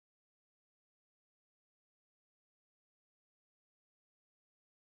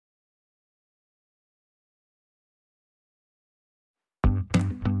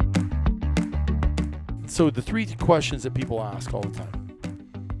so the three questions that people ask all the time.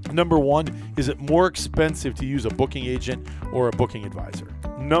 Number one, is it more expensive to use a booking agent or a booking advisor?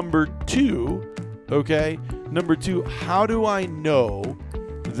 Number two, how do I know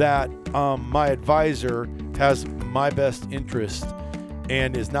that my advisor has my best interest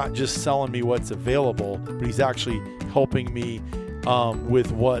and is not just selling me what's available, but he's actually helping me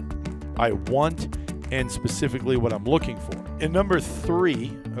with what I want and specifically what I'm looking for? And number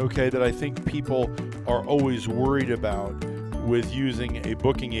three, that I think people are always worried about with using a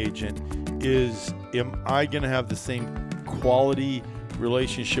booking agent is, am I going to have the same quality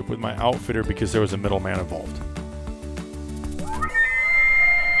relationship with my outfitter because there was a middleman involved?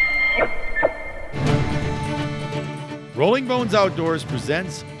 Rolling Bones Outdoors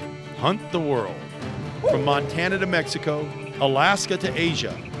presents Hunt the World. From Montana to Mexico, Alaska to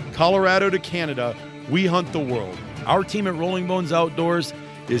Asia, Colorado to Canada, we hunt the world. Our team at Rolling Bones Outdoors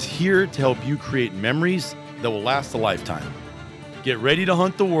is here to help you create memories that will last a lifetime. Get ready to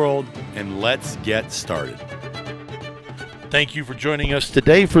hunt the world, and let's get started. Thank you for joining us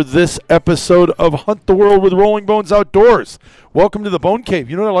today for this episode of Hunt the World with Rolling Bones Outdoors. Welcome to the Bone Cave.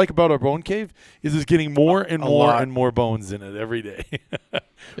 You know what I like about our Bone Cave is it's getting more and more bones in it every day.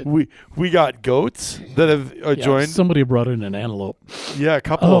 we got goats that have joined. Somebody brought in an antelope. Yeah, a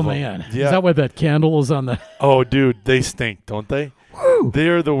couple of them. Oh, man. Yeah. Is that why that candle is on the... Oh, dude, they stink, don't they? Woo.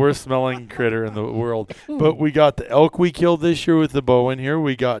 They're the worst smelling critter in the world. But we got the elk we killed this year with the bow in here.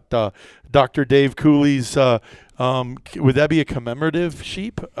 We got Dr. Dave Cooley's... would that be a commemorative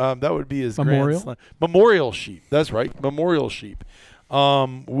sheep? That would be his memorial sheep. That's right, memorial sheep.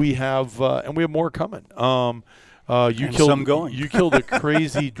 We have more coming. You killed a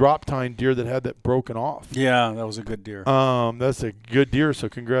crazy drop tine deer that had that broken off. Yeah, that was a good deer. That's a good deer. So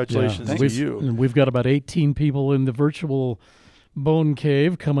congratulations to you. And we've got about 18 people in the virtual Bone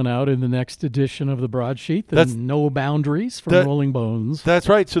Cave coming out in the next edition of the broadsheet. That's No Boundaries from Rolling Bones. That's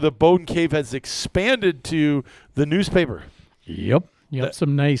right. So the Bone Cave has expanded to the newspaper. Yep.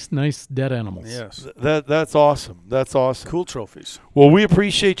 Some nice dead animals. Yes. That's awesome. That's awesome. Cool trophies. Well, we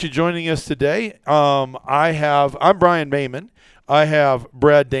appreciate you joining us today. I'm Brian Mayman. I have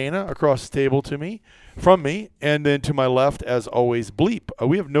Brad Dana across the table from me, and then to my left, as always, Bleep.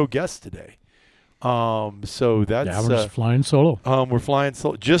 We have no guests today. So that's we're just flying solo. We're flying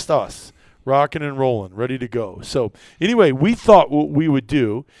solo, just us, rocking and rolling, ready to go. So anyway, we thought what we would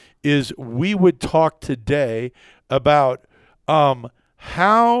do is we would talk today about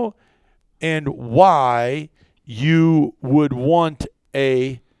how and why you would want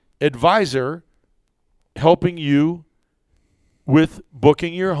a advisor helping you with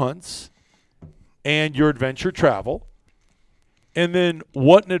booking your hunts and your adventure travel. And then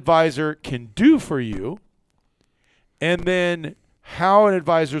what an advisor can do for you, and then how an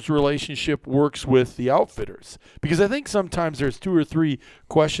advisor's relationship works with the outfitters. Because I think sometimes there's two or three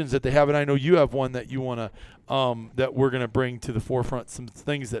questions that they have, and I know you have one that you want to, that we're going to bring to the forefront, some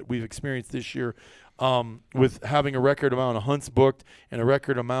things that we've experienced this year with having a record amount of hunts booked and a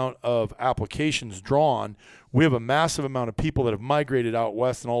record amount of applications drawn. We have a massive amount of people that have migrated out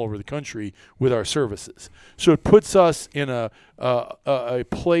west and all over the country with our services. So it puts us in a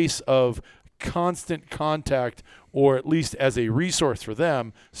place of constant contact, or at least as a resource for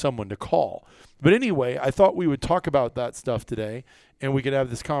them, someone to call. But anyway, I thought we would talk about that stuff today, and we could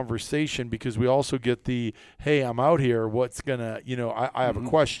have this conversation because we also get the, hey, I'm out here, what's going to, I have a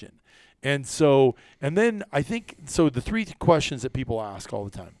question. And then I think, the three questions that people ask all the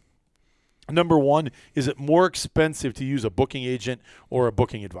time. Number one, is it more expensive to use a booking agent or a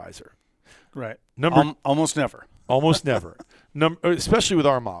booking advisor? Right. Almost never. Almost never. Especially with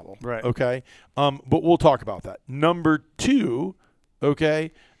our model. Right. Okay. But we'll talk about that. Number two,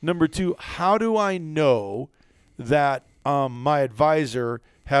 how do I know that my advisor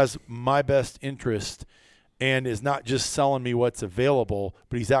has my best interest and is not just selling me what's available,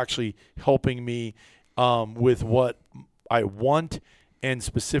 but he's actually helping me with what I want and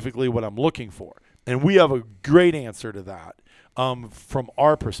specifically what I'm looking for? And we have a great answer to that from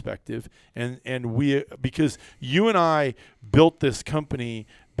our perspective. And we, because you and I built this company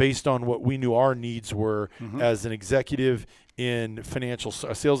based on what we knew our needs were as an executive in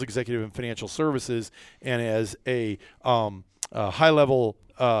a sales executive in financial services, and as a high-level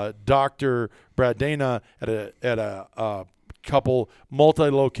doctor, Brad Dana, at a couple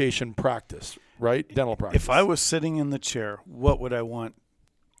multi-location practice, right? Dental practice. If I was sitting in the chair, what would I want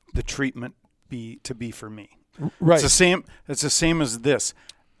the treatment to be for me? Right. It's the same as this.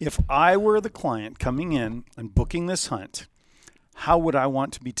 If I were the client coming in and booking this hunt, how would I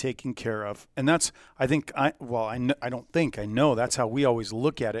want to be taken care of? And that's, I know that's how we always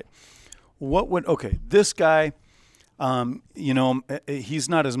look at it. this guy, he's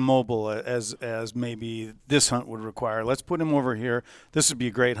not as mobile as maybe this hunt would require. Let's put him over here. This would be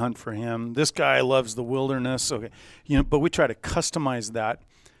a great hunt for him. This guy loves the wilderness. Okay, but we try to customize that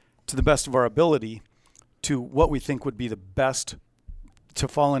to the best of our ability to what we think would be the best to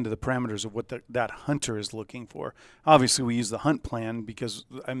fall into the parameters of what that hunter is looking for. Obviously, we use the hunt plan because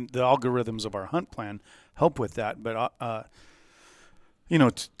the algorithms of our hunt plan help with that. But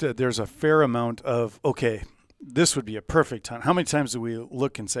there's a fair amount of this would be a perfect hunt. How many times do we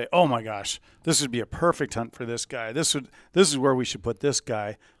look and say, "Oh my gosh, this would be a perfect hunt for this guy. This is where we should put this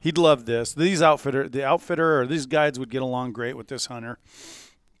guy. He'd love this. The outfitter or these guides would get along great with this hunter."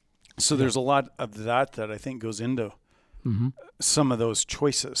 So there's a lot of that I think goes into some of those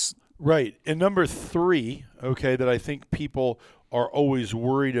choices. Right. And number 3, that I think people are always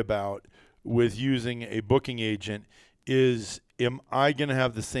worried about with using a booking agent is, am I going to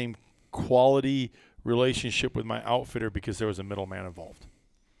have the same quality relationship with my outfitter because there was a middleman involved?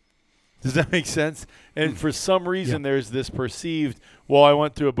 Does that make sense? And for some reason, there's this perceived, I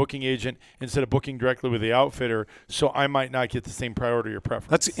went through a booking agent instead of booking directly with the outfitter, so I might not get the same priority or preference.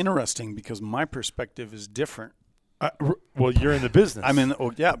 That's interesting because my perspective is different. You're in the business.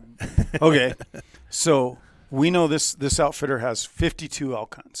 Okay. So we know this outfitter has 52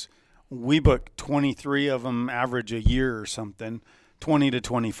 elk hunts. We book 23 of them average a year or something, 20 to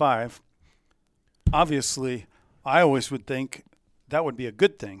 25. Obviously, I always would think that would be a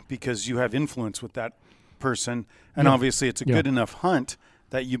good thing because you have influence with that person, and obviously it's a good enough hunt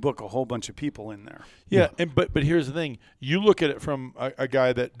that you book a whole bunch of people in there. But here's the thing. You look at it from a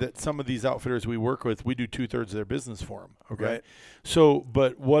guy that some of these outfitters we work with, we do 2/3 of their business for them. Okay. Right. So,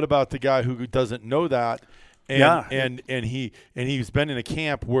 but what about the guy who doesn't know that? And he's been in a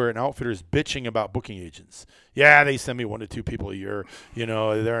camp where an outfitter is bitching about booking agents. Yeah, they send me 1 to 2 people a year.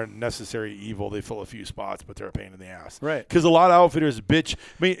 They're a necessary evil. They fill a few spots, but they're a pain in the ass. Right. Because a lot of outfitters bitch.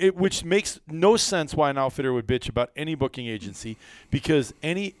 Which makes no sense why an outfitter would bitch about any booking agency, because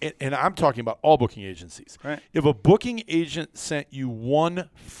and I'm talking about all booking agencies. Right. If a booking agent sent you one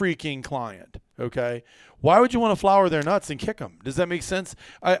freaking client, why would you want to flower their nuts and kick them? Does that make sense?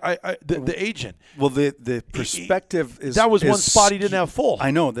 The agent. Well, the perspective is that was one spot he skewed. didn't have full. I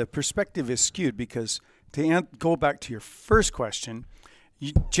know the perspective is skewed because to go back to your first question,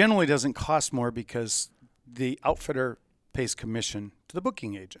 generally doesn't cost more because the outfitter pays commission to the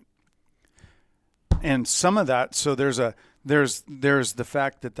booking agent, and some of that. So there's the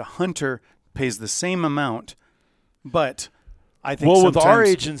fact that the hunter pays the same amount, but I think with our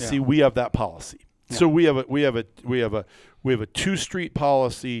agency we have that policy. Yeah. So we have a 2-street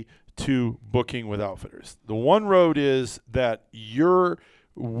policy to booking with outfitters. The one road is that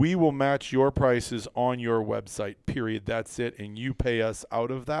we will match your prices on your website, period. That's it. And you pay us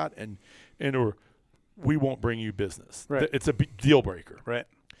out of that or we won't bring you business. Right. It's a deal breaker. Right.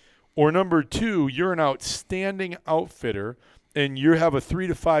 Or number 2, you're an outstanding outfitter and you have a 3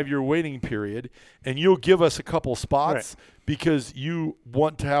 to 5 year waiting period and you'll give us a couple spots because you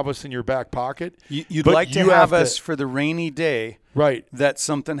want to have us in your back pocket. You'd like to have us for the rainy day. Right. That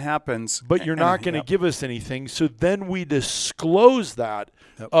something happens. But you're not going to give us anything. So then we disclose that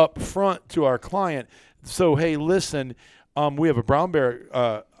up front to our client. So, hey, listen, we have a brown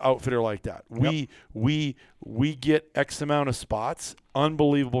bear outfitter like that. We get X amount of spots,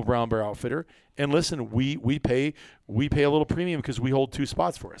 unbelievable brown bear outfitter. And listen, we pay a little premium because we hold 2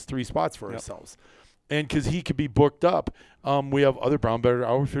 spots for us, 3 spots for ourselves. And because he could be booked up, we have other brown bear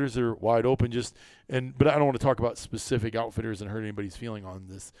outfitters that are wide open. But I don't want to talk about specific outfitters and hurt anybody's feeling on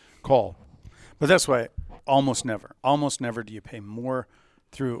this call. But that's why almost never do you pay more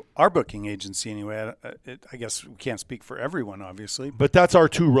through our booking agency anyway. I guess we can't speak for everyone, obviously. But that's our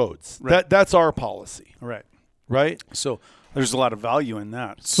 2 roads. Right. That's our policy. Right. Right? So there's a lot of value in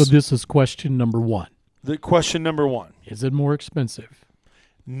that. So this is question number 1. The question number 1. Is it more expensive?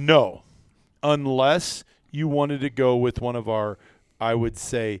 No. Unless you wanted to go with one of our, I would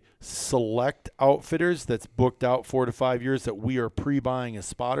say, select outfitters that's booked out 4 to 5 years that we are pre-buying a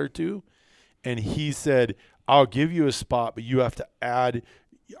spot or 2. And he said, I'll give you a spot, but you have to add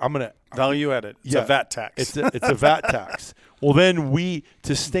value added. It's a VAT tax. It's a VAT tax. Well, then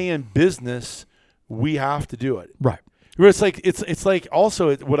to stay in business, we have to do it. Right. It's like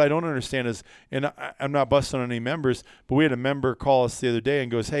also what I don't understand is, and I'm not busting on any members, but we had a member call us the other day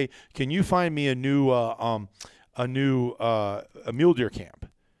and goes, "Hey, can you find me a new mule deer camp?"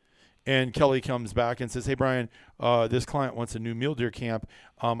 And Kelly comes back and says, "Hey, Brian, this client wants a new mule deer camp.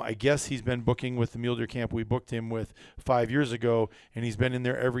 I guess he's been booking with the mule deer camp we booked him with 5 years ago, and he's been in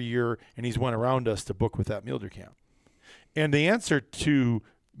there every year, and he's went around us to book with that mule deer camp." And the answer to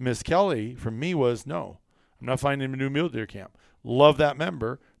Miss Kelly from me was, no, I'm not finding a new mule deer camp. Love that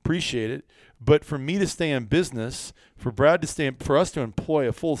member, appreciate it. But for me to stay in business, for Brad to stay, for us to employ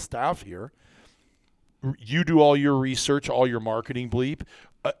a full staff here, you do all your research, all your marketing bleep.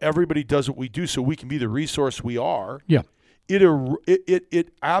 Everybody does what we do so we can be the resource we are. Yeah.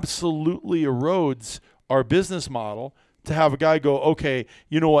 It absolutely erodes our business model to have a guy go, okay,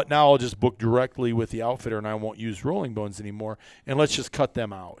 you know what, now I'll just book directly with the outfitter and I won't use Rolling Bones anymore, and let's just cut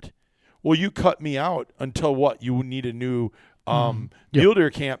them out. Well, you cut me out until what? You need a new mule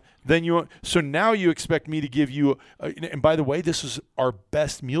deer camp. Then so now you expect me to give you, and by the way, this is our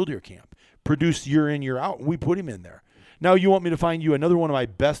best mule deer camp, produced year in, year out, and we put him in there. Now you want me to find you another one of my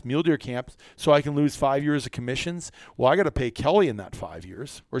best mule deer camps so I can lose 5 years of commissions? Well, I got to pay Kelly in that 5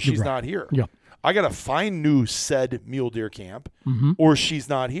 years, or she's not here. Yeah. I got to find new said mule deer camp, or she's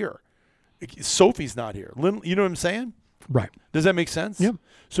not here. Sophie's not here. You know what I'm saying? Right. Does that make sense? Yeah.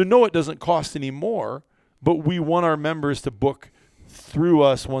 So no, it doesn't cost any more, but we want our members to book through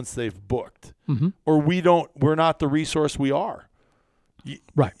us once they've booked, or we're not the resource we are.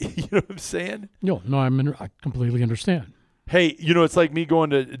 Right. You know what I'm saying? No, I completely understand. Hey, it's like me going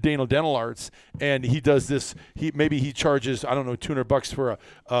to Dana Dental Arts, and he does this. Maybe he charges, I don't know, $200 for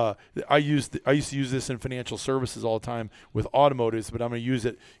I used to use this in financial services all the time with automotives, but I'm going to use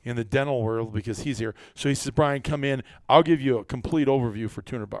it in the dental world because he's here. So he says, Brian, come in. I'll give you a complete overview for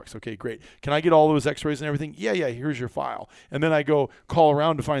 $200. Okay, great. Can I get all those X-rays and everything? Yeah. Here's your file. And then I go call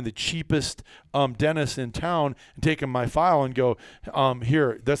around to find the cheapest dentist in town and take him my file and go,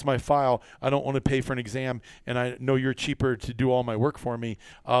 here, that's my file. I don't want to pay for an exam, and I know you're cheaper to do all my work for me.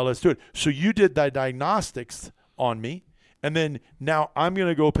 Let's do it. So you did the diagnostics on me, and then now I'm going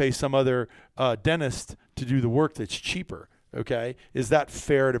to go pay some other dentist to do the work that's cheaper. Okay, is that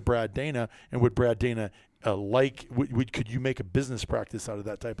fair to Brad Dana? And would Brad Dana could you make a business practice out of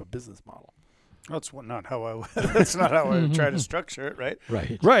that type of business model? That's not how I would try to structure it, right?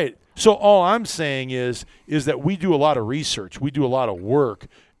 Right. So all I'm saying is that we do a lot of research. We do a lot of work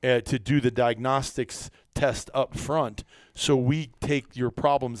to do the diagnostics test up front, so we take your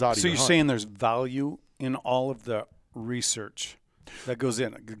problems out of your hunt. So you're saying there's value in all of the research that goes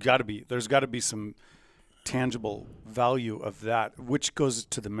in. There's got to be some tangible value of that, which goes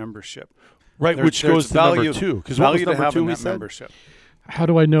to the membership. Right, which goes to number two. Because what was number two we said? Membership. How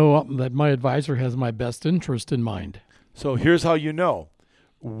do I know that my advisor has my best interest in mind? So here's how you know.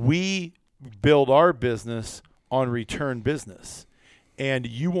 We build our business on return business. And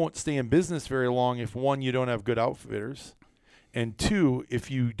you won't stay in business very long if, one, you don't have good outfitters, and two, if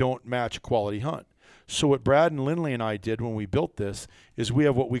you don't match a quality hunt. So what Brad and Lindley and I did when we built this is we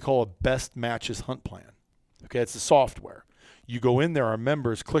have what we call a best matches hunt plan. Okay, it's a software. You go in there, our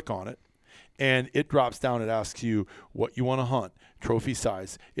members click on it, and it drops down. It asks you what you want to hunt, trophy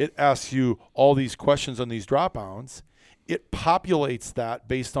size. It asks you all these questions on these drop-downs. It populates that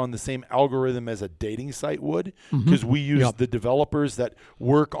based on the same algorithm as a dating site would, because we use the developers that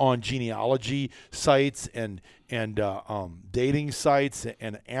work on genealogy sites and dating sites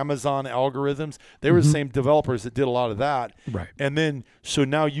and Amazon algorithms. They were the same developers that did a lot of that. Right. And then, so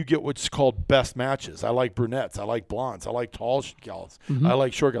now you get what's called best matches. I like brunettes. I like blondes. I like tall gals. I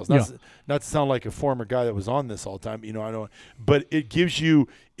like short gals. Not to sound like a former guy that was on this all the time. I don't. But it gives you,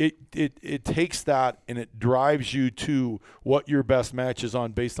 it takes that and it drives you to what your best match is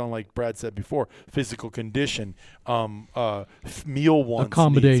on based on, like Brad said before, physical condition, meal wants,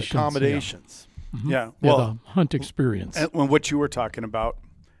 accommodations. Yeah. Well, the hunt experience. And what you were talking about,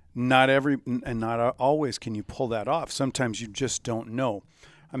 not always can you pull that off. Sometimes you just don't know.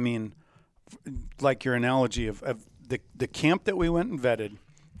 I mean, like your analogy of the camp that we went and vetted,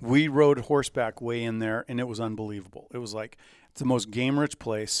 we rode horseback way in there, and it was unbelievable. It was like, it's the most game-rich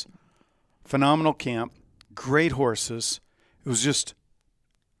place, phenomenal camp, great horses. It was just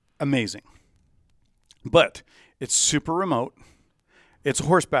amazing. But it's super remote. It's a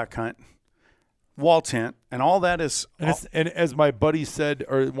horseback hunt. Wall tent, and all that is. And as my buddy said,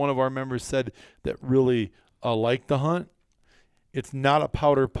 or one of our members said, that really liked the hunt, it's not a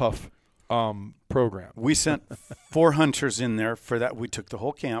powder puff program. We sent 4 hunters in there for that. We took the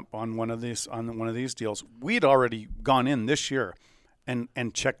whole camp on one of these deals. We'd already gone in this year and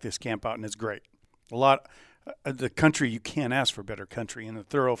checked this camp out, and it's great. A lot the country, you can't ask for better country in the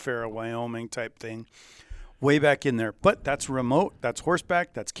thoroughfare of Wyoming type thing. Way back in there. But that's remote, that's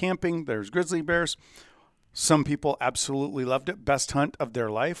horseback, that's camping, there's grizzly bears. Some people absolutely loved it, best hunt of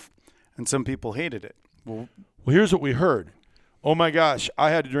their life, and some people hated it. Well, here's what we heard. Oh my gosh, I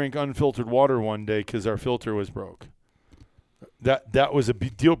had to drink unfiltered water one day because our filter was broke. That was a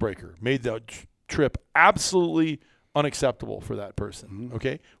big deal breaker. Made the trip absolutely unacceptable for that person.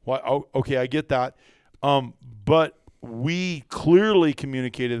 Okay. Well, okay, I get that. But we clearly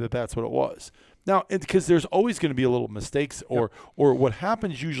communicated that that's what it was. Now, because there's always going to be a little mistakes, or what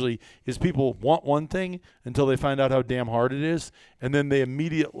happens usually is people want one thing until they find out how damn hard it is, and then they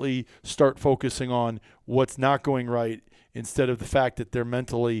immediately start focusing on what's not going right instead of the fact that they're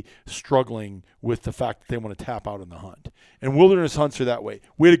mentally struggling with the fact that they want to tap out on the hunt. And wilderness hunts are that way.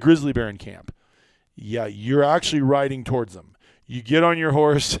 We had a grizzly bear in camp. Yeah, you're actually riding towards them. You get on your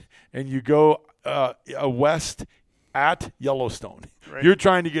horse and you go west at Yellowstone. Right. You're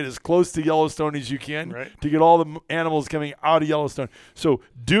trying to get as close to Yellowstone as you can to get all the animals coming out of Yellowstone. So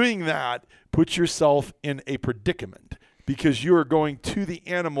doing that puts yourself in a predicament because you are going to the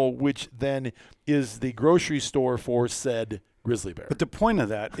animal, which then is the grocery store for said grizzly bear. But the point of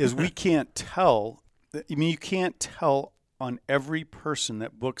that is we can't tell. I mean, you can't tell on every person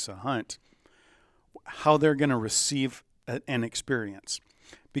that books a hunt how they're going to receive an experience,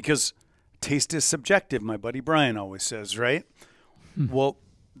 because taste is subjective, my buddy Brian always says, right? Well,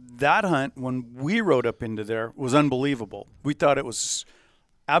 that hunt, when we rode up into there, was unbelievable. We thought it was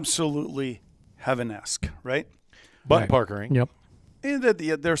absolutely heaven-esque, right? Button parkering. Yep. And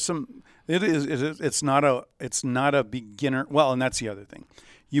there's some. It's not a beginner. Well, and that's the other thing.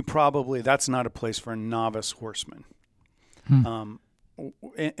 That's not a place for a novice horseman. And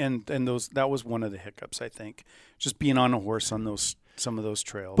that was one of the hiccups, I think, just being on a horse on some of those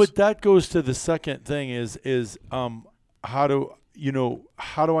trails. But that goes to the second thing is how do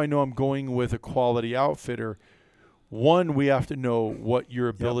I know I'm going with a quality outfitter? One, we have to know what your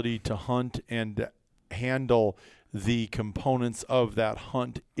ability to hunt and handle the components of that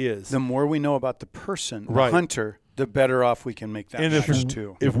hunt is. The more we know about the person, the hunter, the better off we can make that match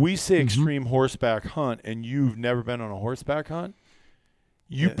too. If we say extreme horseback hunt and you've never been on a horseback hunt,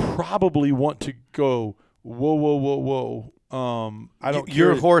 you probably want to go, whoa.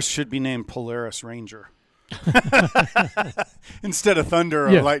 Your horse should be named Polaris Ranger instead of Thunder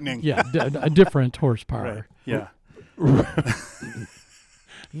or Lightning. Yeah, a different horsepower. Right. Yeah.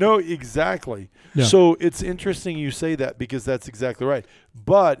 No, exactly. Yeah. So it's interesting you say that because that's exactly right.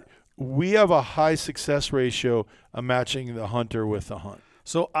 But we have a high success ratio of matching the hunter with the hunt.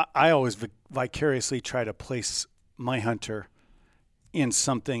 So I always vicariously try to place my hunter in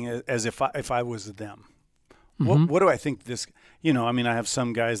something as if I was them. What do I think this, I have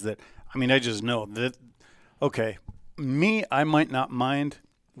some guys that, I just know that, okay, I might not mind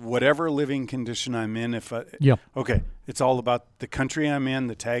whatever living condition I'm in. Okay, it's all about the country I'm in,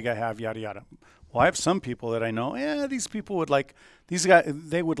 the tag I have, yada, yada. Well, I have some people that I know, these people would like, these guys,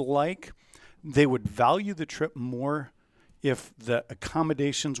 they would value the trip more if the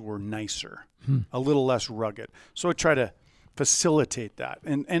accommodations were nicer, a little less rugged. So I try to facilitate that.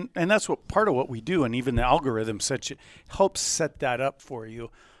 And that's what part of what we do. And even the algorithm helps set that up for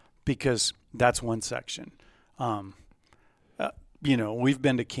you, because that's one section. We've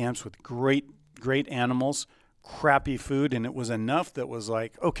been to camps with great animals, crappy food, and it was enough that was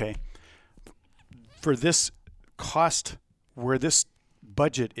like, okay, for this cost where this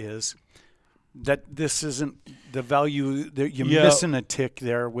budget is, that this isn't the value that you're missing a tick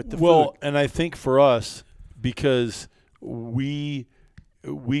there with the food. Well, and I think for us, because we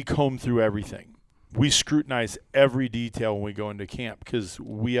comb through everything. We scrutinize every detail when we go into camp because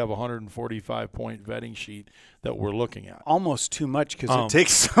we have a 145-point vetting sheet that we're looking at. Almost too much because it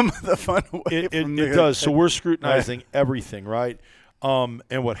takes some of the fun away. It does. So we're scrutinizing everything, right? And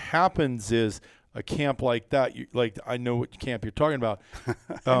what happens is a camp like that, I know what camp you're talking about.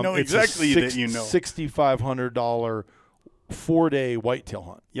 I know exactly that you know. $6,500 4-day whitetail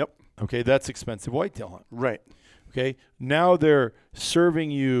hunt. Yep. Okay, that's expensive whitetail hunt. Right. Okay, now they're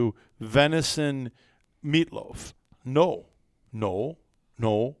serving you venison meatloaf. No.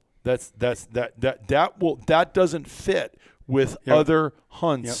 That doesn't fit with other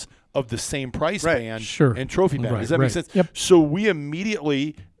hunts of the same price band and trophy band. Does that make sense? Yep. So we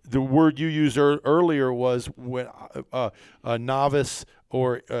immediately, the word you used earlier was when a novice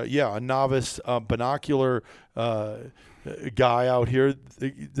or a novice binocular guy out here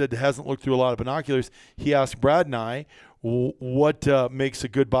that hasn't looked through a lot of binoculars. He asked Brad and I, what makes a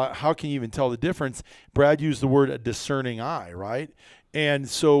good how can you even tell the difference? Brad used the word a discerning eye, right? And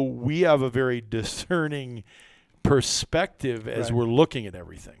so we have a very discerning perspective as we're looking at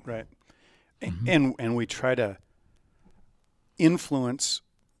everything. Right. And we try to influence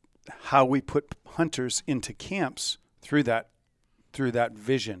how we put hunters into camps through that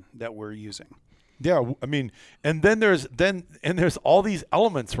vision that we're using. Yeah, and then there's all these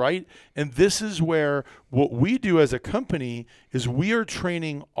elements, right? And this is where what we do as a company is we are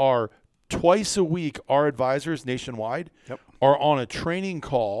training our twice a week, our advisors nationwide Yep. are on a training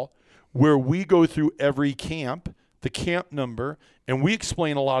call where we go through every camp, the camp number, and we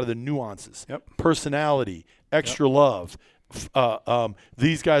explain a lot of the nuances. Yep. Personality, extra love.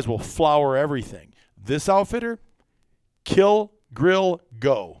 These guys will flower everything. This outfitter, kill, grill,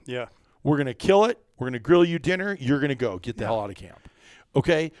 go. Yeah. We're going to kill it. We're going to grill you dinner. You're going to go. Get the hell out of camp.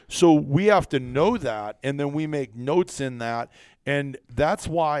 Okay? So we have to know that, and then we make notes in that. And that's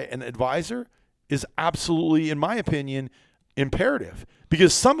why an advisor is absolutely, in my opinion, imperative.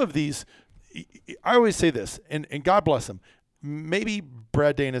 Because some of these, I always say this, and God bless him. Maybe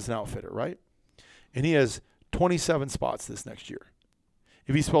Brad Dane is an outfitter, right? And he has 27 spots this next year.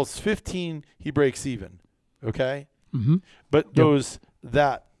 If he spells 15, he breaks even. Okay? Mm-hmm. But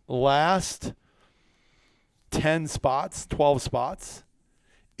that last 10 spots, 12 spots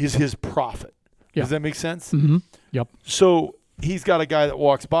is his profit. Yeah. Does that make sense? Mm-hmm. Yep. So he's got a guy that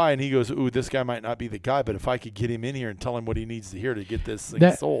walks by and he goes, ooh, this guy might not be the guy, but if I could get him in here and tell him what he needs to hear to get this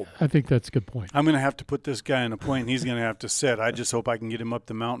thing sold. I think that's a good point. I'm going to have to put this guy in a plane. He's going to have to sit. I just hope I can get him up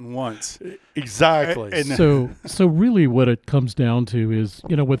the mountain once. Exactly. So really what it comes down to is,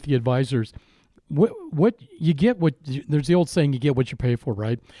 with the advisors, what you get, there's the old saying, you get what you pay for,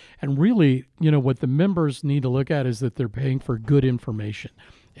 right? And really, what the members need to look at is that they're paying for good information.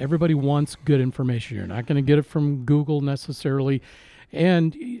 Everybody wants good information. You're not going to get it from Google necessarily.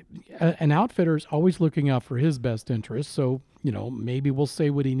 And an outfitter is always looking out for his best interests. So, maybe we'll say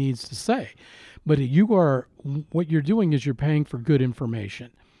what he needs to say. But what you're doing is you're paying for good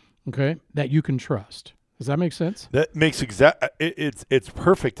information, okay, that you can trust. Does that make sense? That makes it's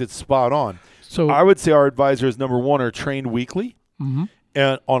perfect. It's spot on. So I would say our advisors, number one, are trained weekly. Mm-hmm.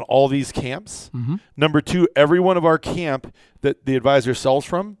 And on all these camps. Mm-hmm. Number two, every one of our camp that the advisor sells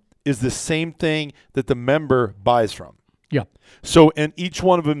from is the same thing that the member buys from. Yeah. So, and each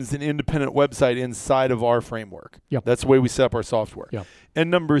one of them is an independent website inside of our framework. Yep. That's the way we set up our software. Yep.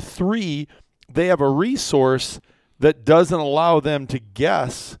 And number three, they have a resource that doesn't allow them to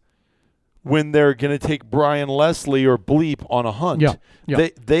guess when they're going to take Brian Leslie or Bleep on a hunt. Yeah. Yeah.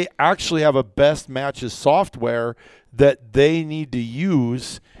 They actually have a best matches software that they need to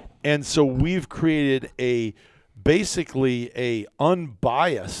use. And so we've created basically a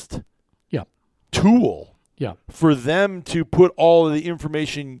unbiased tool for them to put all of the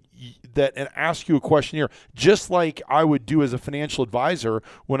information and ask you a questionnaire, just like I would do as a financial advisor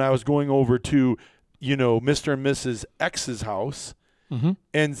when I was going over to, Mr. and Mrs. X's house. Mm-hmm.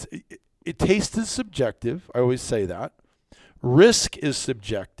 And taste is subjective. I always say that. Risk is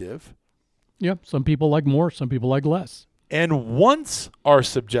subjective. Yeah, some people like more, some people like less. And wants are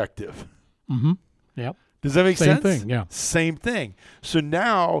subjective. Mm-hmm. Yep. Does that make sense? Same thing, yeah. Same thing. So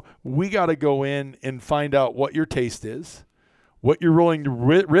now we got to go in and find out what your taste is, what you're willing to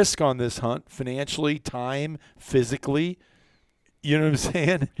risk on this hunt, financially, time, physically. You know what I'm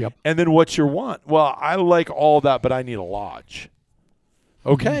saying? Yep. And then what you want. Well, I like all that, but I need a lodge.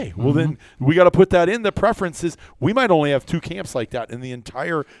 Okay, Mm-hmm. well then we got to put that in the preferences. We might only have 2 camps like that in the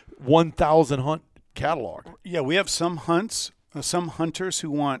entire 1,000 hunt catalog. Yeah, we have some hunters who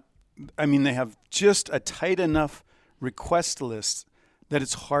want, they have just a tight enough request list that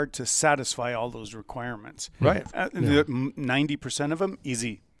it's hard to satisfy all those requirements. Right. 90% of them,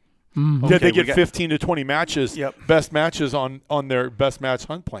 easy. Mm-hmm. Yeah, Okay, they get 15 to 20 matches, best matches on their best match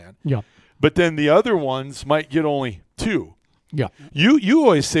hunt plan. Yeah. But then the other ones might get only 2. Yeah. You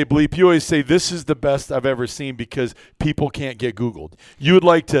always say, Bleep, you always say this is the best I've ever seen because people can't get Googled. You'd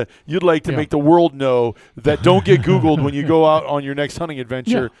like to make the world know that don't get Googled when you go out on your next hunting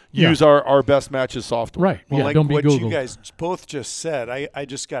adventure. Yeah. Use our best matches software. Right. Well, yeah, like don't be what Googled. you guys both just said, I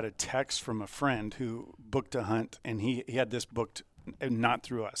just got a text from a friend who booked a hunt, and he had this booked not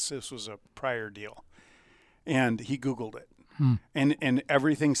through us. This was a prior deal. And he Googled it. And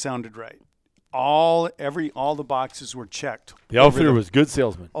everything sounded right. All the boxes were checked. The outfitter was a good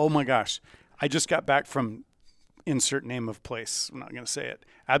salesman. Oh my gosh. I just got back from insert name of place. I'm not going to say it.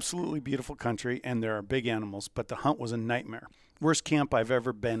 Absolutely beautiful country, and there are big animals, but the hunt was a nightmare. Worst camp I've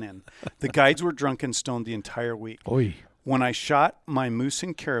ever been in. The guides were drunk and stoned the entire week. Oy. When I shot my moose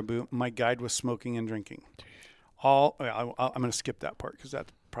and caribou, my guide was smoking and drinking. I'm going to skip that part because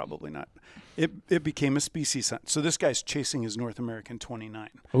that's probably not. It became a species hunt. So this guy's chasing his North American 29.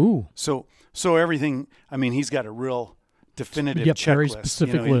 Ooh. So everything. He's got a real definitive checklist. Very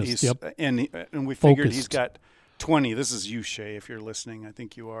specific list. Yep. And we figured Focused. he's got 20. This is you, Shay, if you're listening. I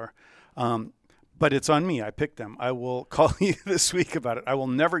think you are. But it's on me. I picked them. I will call you this week about it. I will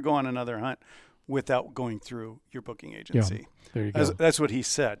never go on another hunt without going through your booking agency. Yeah, there you go. That's what he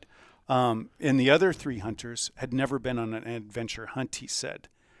said. And the other 3 hunters had never been on an adventure hunt, he said.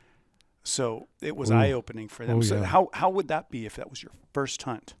 So it was Ooh. eye-opening for them. Oh, So yeah. how would that be if that was your first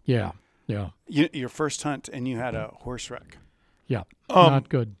hunt? Yeah. Your first hunt and you had a horse wreck. Not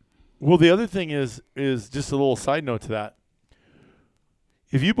good. Well, the other thing is just a little side note to that.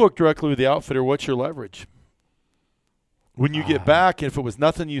 If you book directly with the outfitter, what's your leverage? When you get back, if it was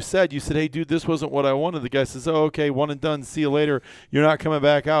nothing you said, hey, dude, this wasn't what I wanted. The guy says, oh, okay, one and done. See you later. You're not coming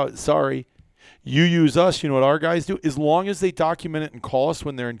back out. Sorry. You use us. You know what our guys do? As long as they document it and call us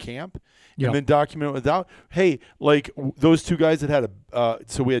when they're in camp, Yep. and then document it without, hey, like those two guys that had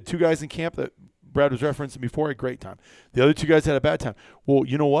so we had two guys in camp that Brad was referencing before, a great time. The other two guys had a bad time. Well,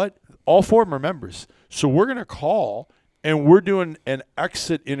 you know what? All four of them are members. So we're going to call, and we're doing an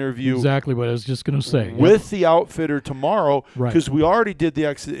exit interview Exactly what I was just going to say. with the outfitter tomorrow, Right. because we already did the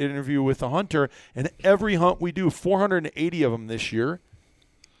exit interview with the hunter, and every hunt we do, 480 of them this year.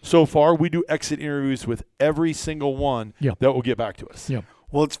 So far, we do exit interviews with every single one Yep. that will get back to us. Yep.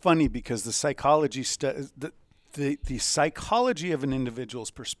 Well, it's funny because the psychology the psychology of an individual's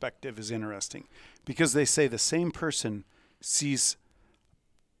perspective is interesting, because they say the same person sees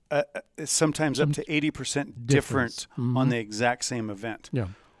sometimes up to 80% different on the exact same event. Yeah.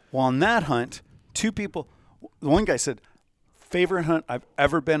 Well, on that hunt, two people, the one guy said, favorite hunt I've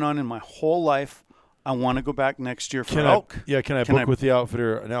ever been on in my whole life. I want to go back next year for elk. Can I book with the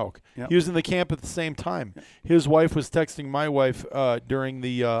outfitter an elk? Yep. He was in the camp at the same time. His wife was texting my wife during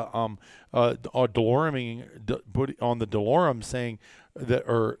the delorming on the Delorum, saying that,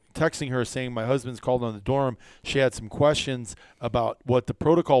 or texting her saying, my husband's called on the Delorum. She had some questions about what the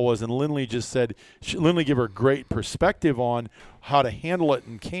protocol was, and Lindley just said, Lindley gave her great perspective on how to handle it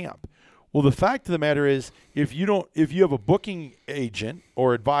in camp. Well, the fact of the matter is, if you have a booking agent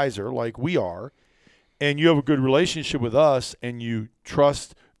or advisor like we are, and you have a good relationship with us, and you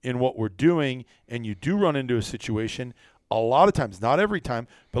trust in what we're doing, and you do run into a situation, a lot of times, not every time,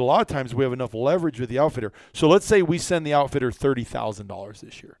 but a lot of times we have enough leverage with the outfitter. So let's say we send the outfitter $30,000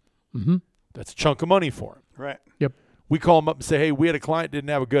 this year. Mm-hmm. That's a chunk of money for him. Right. Yep. We call him up and say, hey, we had a client didn't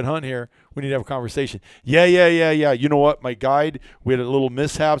have a good hunt here. We need to have a conversation. Yeah. You know what? My guide, we had a little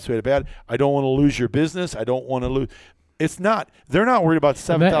mishaps. We had a bad. I don't want to lose your business. I don't want to lose. It's not. They're not worried about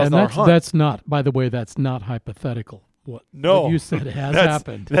 $7,000 hunt. That's not. By the way, that's not hypothetical. What you said has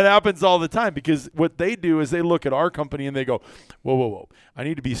happened. That happens all the time, because what they do is they look at our company and they go, whoa. I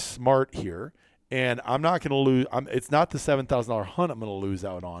need to be smart here, and I'm not going to lose. It's not the $7,000 hunt I'm going to lose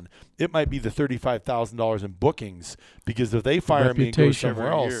out on. It might be the $35,000 in bookings, because if they fire me and go Reputation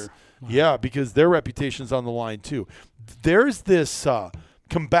somewhere every else, year. yeah, because their reputation's on the line too. There's this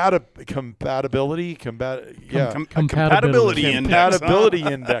compatibility Compatibility index. compatibility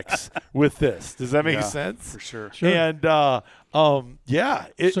index with this. Does that make Yeah, sense? for sure. Sure. And So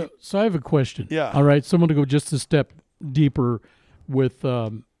I have a question. Yeah. All right. So I'm going to go just a step deeper with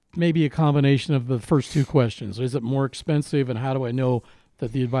maybe a combination of the first two questions. Is it more expensive, and how do I know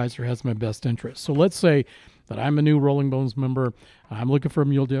that the advisor has my best interest? So let's say that I'm a new Rolling Bones member. I'm looking for a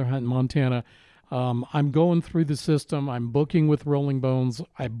mule deer hunt in Montana. I'm going through the system. I'm booking with Rolling Bones.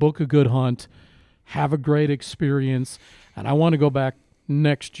 I book a good hunt, have a great experience, and I want to go back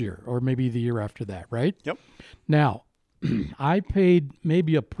next year or maybe the year after that, right? Yep. Now, I paid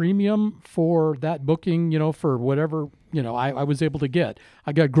maybe a premium for that booking, for whatever, I was able to get.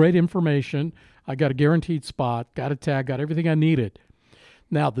 I got great information. I got a guaranteed spot, got a tag, got everything I needed.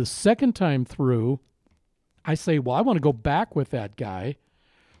 Now, the second time through, I say, well, I want to go back with that guy.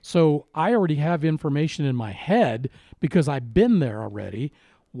 So I already have information in my head because I've been there already.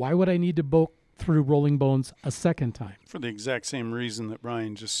 Why would I need to book through Rolling Bones a second time? For the exact same reason that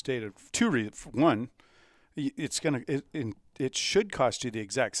Brian just stated. Two reasons. For one, it should cost you the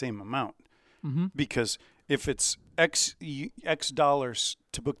exact same amount, because if it's X dollars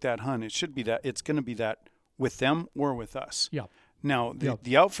to book that hunt, it should be that. It's going to be that with them or with us. Yeah. Now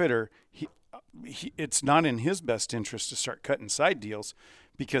the outfitter, it's not in his best interest to start cutting side deals,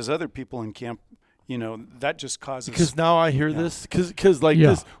 because other people in camp, that just causes. Because now I hear this, because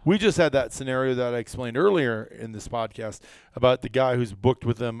this, we just had that scenario that I explained earlier in this podcast about the guy who's booked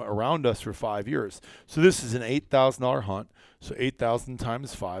with them around us for 5 years. So this is an $8,000 hunt. So 8,000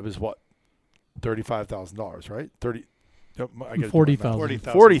 times 5 is what? $35,000, right? 40,000.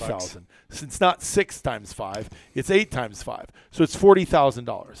 40,000. It's not 6 times 5. It's 8 times 5. So it's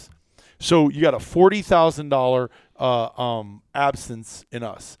 $40,000. So you got a $40,000 absence in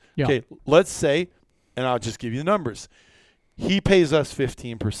us. Yeah. Okay, let's say, and I'll just give you the numbers. He pays us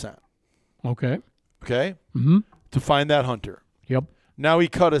 15%. Okay. Okay? Mm-hmm. To find that hunter. Yep. Now he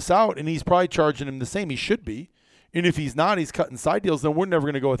cut us out, and he's probably charging him the same. He should be. And if he's not, he's cutting side deals, then we're never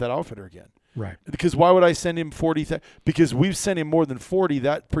going to go with that outfitter again. Right. Because why would I send him 40? Because we've sent him more than 40.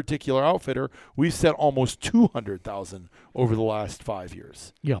 That particular outfitter, we've sent almost 200,000 over the last 5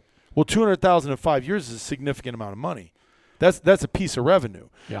 years. Yeah. Well, 200,000 in 5 years is a significant amount of money. That's a piece of revenue.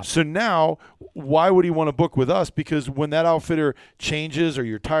 Yeah. So now, why would he want to book with us? Because when that outfitter changes or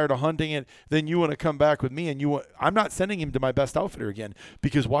you're tired of hunting it, then you want to come back with me. And I'm not sending him to my best outfitter again,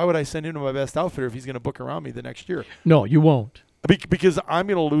 because why would I send him to my best outfitter if he's going to book around me the next year? No, you won't. Because I'm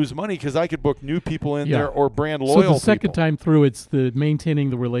going to lose money because I could book new people in Yeah. there or brand loyal So the second people. time through, it's the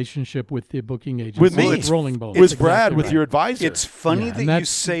maintaining the relationship with the booking agent. With me. It's Rolling Bones. with That's Brad, exactly with right. your advisor. It's funny Yeah, that and you that's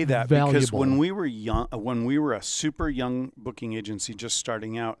say that, because valuable. when we were young, when we were a super young booking agency just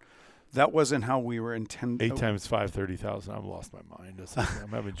starting out, that wasn't how we were intended. 8 times 5, 30,000. I've lost my mind. I'm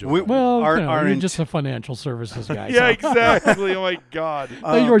having joy. Well, Our- you know, our you're int- just a financial services guy. yeah, so. exactly. Oh my God.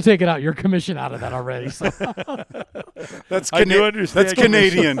 You were taking out your commission out of that already. So That's I do understand. That's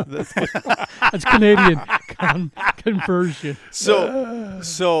Canadian. that's Canadian conversion.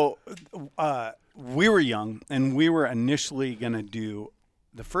 So we were young, and we were initially going to do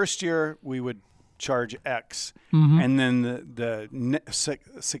the first year we would charge X, and then the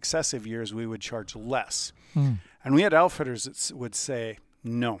successive years we would charge less. And we had outfitters that would say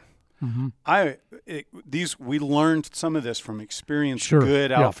no. We learned some of this from experienced, Sure,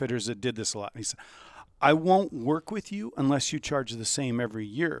 good yeah. outfitters that did this a lot. He said, I won't work with you unless you charge the same every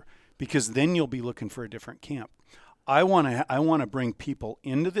year, because then you'll be looking for a different camp. I want to bring people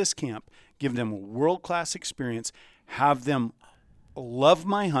into this camp, give them a world-class experience, have them love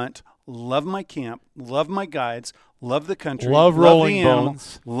my hunt, love my camp, love my guides, love the country, Love Rolling the animal,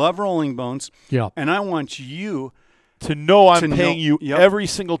 Bones. love Rolling Bones. Yeah. And I want you To know I'm To know- paying you Yep. every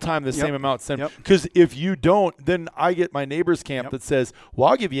single time the Yep. same amount sent. Yep. Because if you don't, then I get my neighbor's camp Yep. that says, "Well,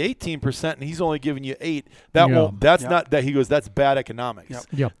 I'll give you 18%, and he's only giving you 8." That Yeah. won't. That's Yep. not that. He goes, "That's bad economics." Yep.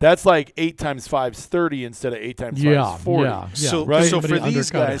 Yep. That's like 8 times 5 is 30 instead of 8 times 5 Yeah, is 40. yeah. So, Right. so for Somebody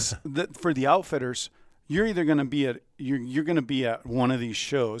these undercut guys, for the outfitters, you're either going to be at you're going to be at one of these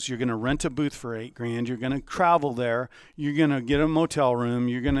shows. You're going to rent a booth for $8,000. You're going to travel there. You're going to get a motel room.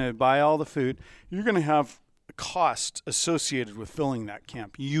 You're going to buy all the food. You're going to have a cost associated with filling that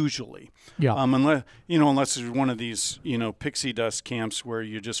camp. Usually, Yeah. unless it's one of these pixie dust camps where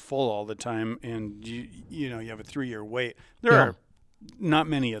you're just full all the time and you have a 3-year wait. There Yeah. are not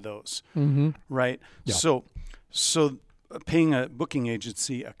many of those. Right? Yeah. So paying a booking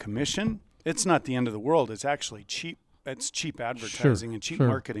agency a commission, it's not the end of the world. It's actually cheap. It's cheap advertising and cheap sure.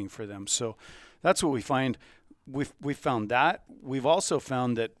 marketing for them. So that's what we find. We've found that. We've also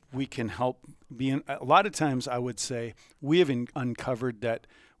found that we can help a lot of times I would say we have uncovered that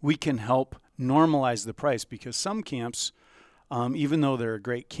we can help normalize the price, because some camps, even though they're a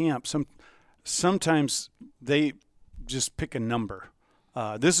great camp, sometimes they just pick a number.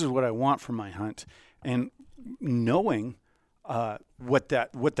 This is what I want for my hunt, and knowing what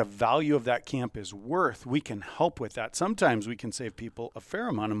the value of that camp is worth, we can help with that. Sometimes we can save people a fair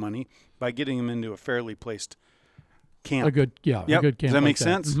amount of money by getting them into a fairly placed camp. A good camp. Does that like make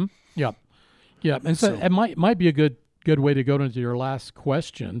sense? Mhm. Yeah, yeah, and so it might be a good way to go into your last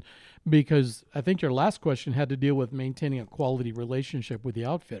question, because I think your last question had to deal with maintaining a quality relationship with the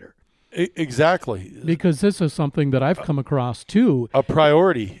outfitter. Exactly. Because this is something that I've come across too. A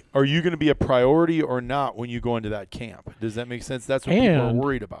priority. Are you going to be a priority or not when you go into that camp? Does that make sense? That's what people are And-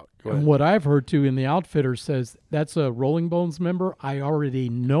 worried about. Go And ahead. what I've heard too in the outfitter says, that's a Rolling Bones member. I already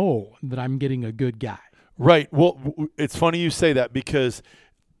know that I'm getting a good guy. Right. Well, it's funny you say that, because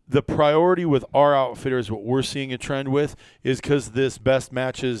the priority with our outfitters, what we're seeing a trend with, is because this best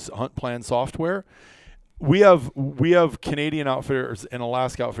matches hunt plan software. We have Canadian outfitters and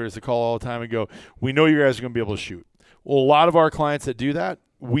Alaska outfitters that call all the time and go, "We know you guys are going to be able to shoot." Well, a lot of our clients that do that,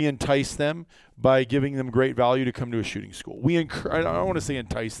 we entice them by giving them great value to come to a shooting school. I don't want to say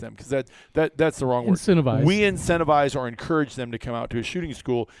entice them, because that's the wrong word. Incentivize. We incentivize or encourage them to come out to a shooting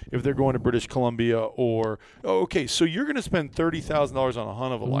school if they're going to British Columbia or, so you're going to spend $30,000 on a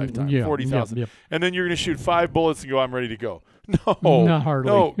hunt of a lifetime, yeah, 40,000, yeah. and then you're going to shoot 5 bullets and go, "I'm ready to go." No, Not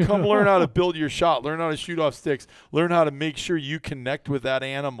hardly. no. Come learn how to build your shot. Learn how to shoot off sticks. Learn how to make sure you connect with that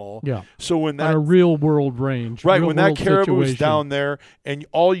animal. Yeah. So when On a that real world range. right real when that world caribou's situation. down there and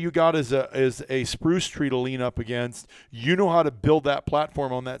all you got is a spruce tree to lean up against, you know how to build that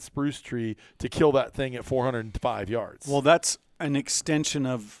platform on that spruce tree to kill that thing at 405 yards. Well, that's an extension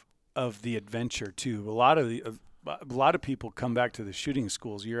of the adventure too. A lot of people come back to the shooting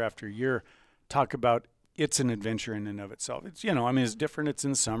schools year after year, talk about it's an adventure in and of itself. It's, you know, I mean, it's different. It's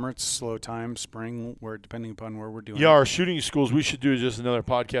in summer. It's slow time, spring, where depending upon where we're doing. Yeah, our shooting schools. We should do just another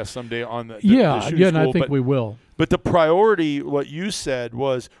podcast someday on the Yeah, shooting and I school, think but, we will. But the priority, what you said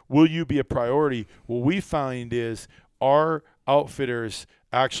was, will you be a priority? What we find is our outfitters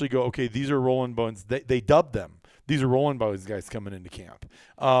actually go, okay, these are Rolling Bones. They dub them. These are Rolling Bones guys coming into camp,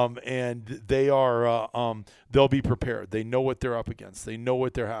 and they are they'll be prepared. They know what they're up against. They know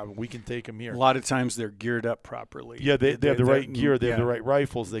what they're having. We can take them here. A lot of times they're geared up properly. Yeah, they have the right gear. They have the right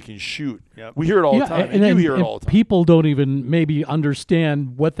rifles. They can shoot. Yep. We hear it all the time, and you hear it all the time. People don't even maybe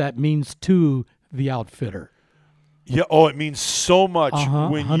understand what that means to the outfitter. Yeah. Oh, it means so much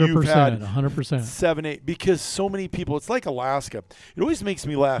when 100%, you've had 100%. 7, 8. Because so many people. It's like Alaska. It always makes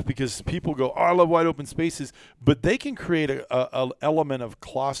me laugh because people go, "Oh, I love wide open spaces," but they can create a element of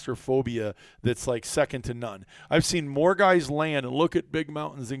claustrophobia that's like second to none. I've seen more guys land and look at big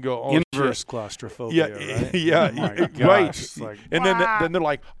mountains and go, "Oh, inverse shit." claustrophobia. Yeah, right? yeah, Oh my right. gosh, it's like, And then they're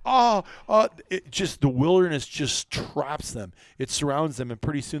like, it just the wilderness just traps them. It surrounds them, and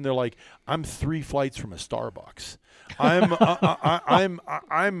pretty soon they're like, I'm 3 flights from a Starbucks. I'm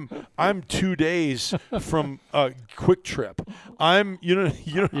 2 days from a Quick Trip. You know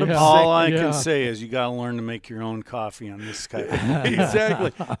what I'm all I Yeah. can say is you got to learn to make your own coffee on this Skype. saying?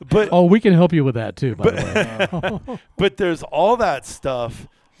 Exactly. But Oh, we can help you with that too, by the way. but there's all that stuff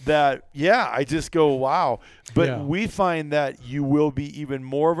that, yeah, I just go, wow. But Yeah. we find that you will be even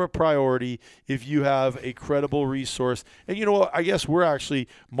more of a priority if you have a credible resource. And you know what? I guess we're actually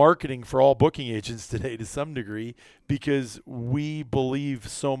marketing for all booking agents today to some degree because we believe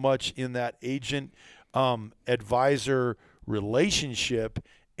so much in that agent advisor relationship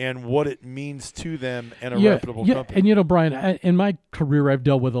and what it means to them and a reputable company. And you know, Brian, in my career, I've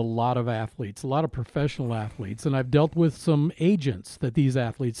dealt with a lot of athletes, a lot of professional athletes, and I've dealt with some agents that these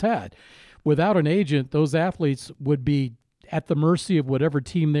athletes had. Without an agent, those athletes would be at the mercy of whatever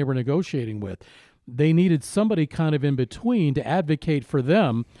team they were negotiating with. They needed somebody kind of in between to advocate for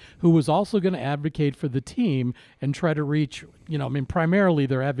them, who was also going to advocate for the team and try to reach, you know, I mean, primarily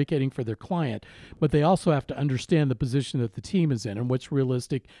they're advocating for their client, but they also have to understand the position that the team is in and what's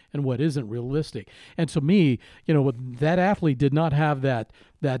realistic and what isn't realistic. And to me, you know, that athlete did not have that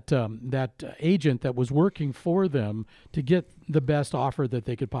agent that was working for them to get the best offer that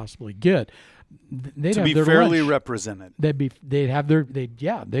they could possibly get. They'd To have be their fairly lunch. represented. They'd eat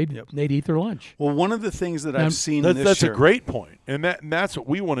their lunch. Well, one of the things that I've seen this That's year. a great point. And that's what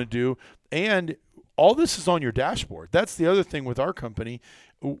we want to do. And all this is on your dashboard. That's the other thing with our company.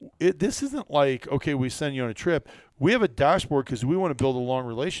 This isn't like, okay, we send you on a trip. We have a dashboard because we want to build a long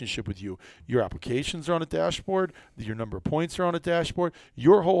relationship with you. Your applications are on a dashboard. Your number of points are on a dashboard.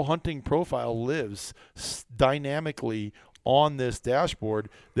 Your whole hunting profile lives dynamically on this dashboard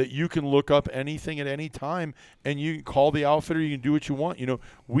that you can look up anything at any time, and you can call the outfitter. You can do what you want. You know,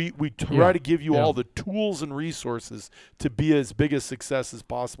 we try to give you all the tools and resources to be as big a success as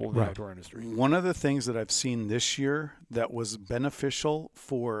possible in the outdoor industry. One of the things that I've seen this year that was beneficial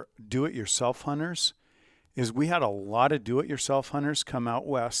for do-it-yourself hunters is we had a lot of do-it-yourself hunters come out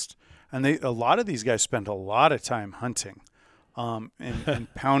west, and a lot of these guys spent a lot of time hunting and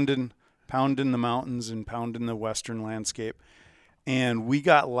pounding the mountains and pounding the western landscape. And we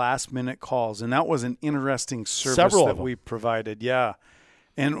got last-minute calls, and that was an interesting service Several that of them. we provided. Yeah,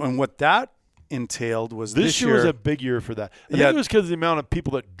 and what that entailed was This year was a big year for that. I think it was because of the amount of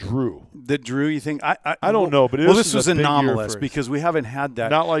people that drew. that drew. You think I don't know, but this was a big year anomalous for us. because we haven't had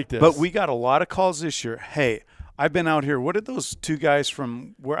that. Not like this. But we got a lot of calls this year. Hey, I've been out here. What did those two guys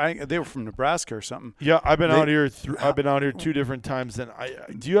from they were from Nebraska or something? Yeah, I've been out here. I've been out here 2 different times. And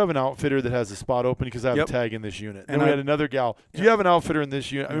do you have an outfitter that has a spot open? Because I have Yep. a tag in this unit. And And we had another gal. Do you have an outfitter in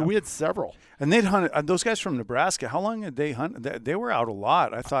this unit? I mean, we had several. And they'd hunted. Those guys from Nebraska. How long did they hunt? They were out a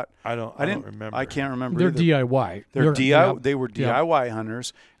lot. I thought. I don't remember. I can't remember. They're either. DIY. They're DIY. yeah. They were Yeah. DIY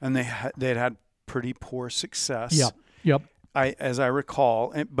hunters, and they had pretty poor success. Yep. As I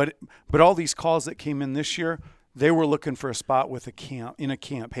recall. But all these calls that came in this year, they were looking for a spot with a camp.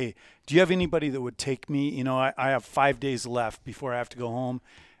 Hey, do you have anybody that would take me? You know, I have 5 days left before I have to go home,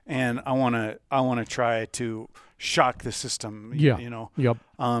 and I want to try to shock the system. Yeah. You know. Yep.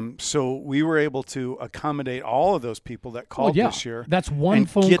 So we were able to accommodate all of those people that called this year. That's one and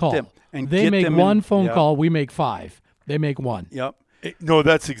phone get call. them- and they get make them one in- phone Yep. call. We make 5. They make 1. Yep. No,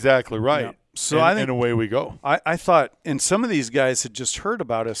 that's exactly right. Yeah. So and, I think- and away we go. I thought, and some of these guys had just heard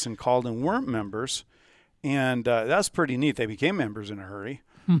about us and called and weren't members, and that's pretty neat. They became members in a hurry.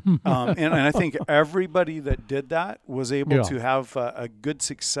 And I think everybody that did that was able Yeah. to have a good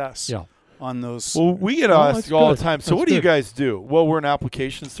success Yeah. on those. Well, we get Oh, asked that's all good. the time. So That's what do you good. guys do? Well, we're an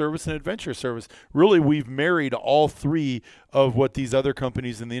application service and adventure service. Really, we've married all three of what these other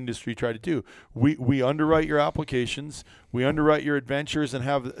companies in the industry try to do. We underwrite your applications, we underwrite your adventures, and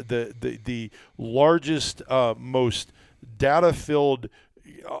have the largest, most data-filled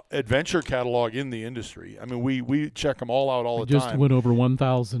adventure catalog in the industry. I mean, we check them all out all We the just time. went over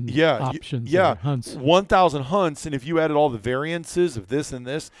 1,000 options. Yeah, or hunts. 1,000 hunts, and if you added all the variances of this and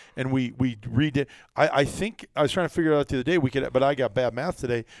this, and we redid, I think I was trying to figure it out the other day. But I got bad math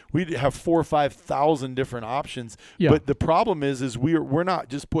today. We'd have 4,000 or 5,000 different options. Yeah. But the problem is we're not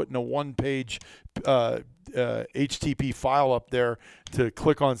just putting a one-page HTTP file up there to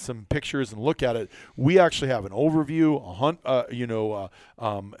click on some pictures and look at it. We actually have an overview, a hunt,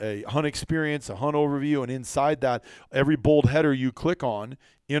 a hunt experience, a hunt overview, and inside that, every bold header you click on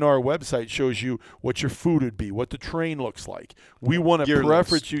in our website shows you what your food would be, what the terrain looks like. We want to Gear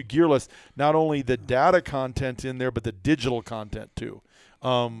preference you gear list, not only the data content in there, but the digital content too.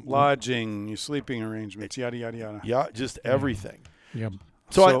 Lodging, your sleeping arrangements, yada yada yada. Yeah, just everything. Yeah.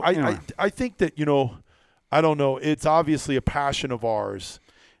 So, anyway. I think that, I don't know, it's obviously a passion of ours.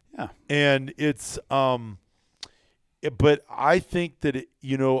 Yeah. And it's but I think that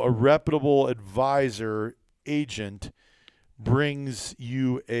a reputable advisor agent brings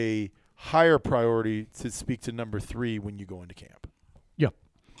you a higher priority to speak to number 3 when you go into camp. Yeah.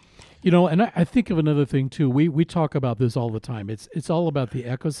 And I think of another thing too. We talk about this all the time. It's all about the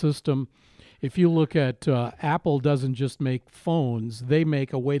ecosystem. If you look at Apple doesn't just make phones, they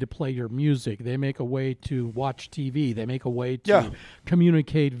make a way to play your music. They make a way to watch TV. They make a way to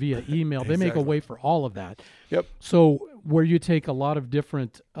communicate via email. They make a way for all of that. Yep. So where you take a lot of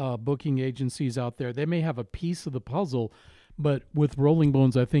different booking agencies out there, they may have a piece of the puzzle, but with Rolling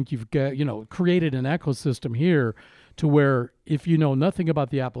Bones, I think you've got, created an ecosystem here to where if you know nothing about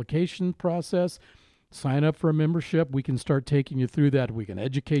the application process, sign up for a membership. We can start taking you through that. We can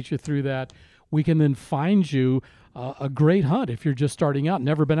educate you through that. We can then find you a great hunt if you're just starting out,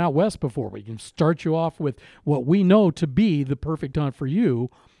 never been out west before. We can start you off with what we know to be the perfect hunt for you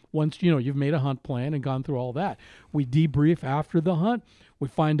once you've made a hunt plan and gone through all that. We debrief after the hunt. We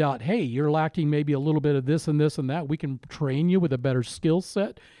find out, hey, you're lacking maybe a little bit of this and this and that. We can train you with a better skill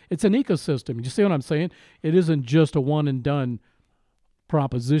set. It's an ecosystem. You see what I'm saying? It isn't just a one and done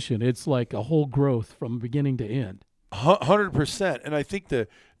proposition. It's like a whole growth from beginning to end. 100%. And I think to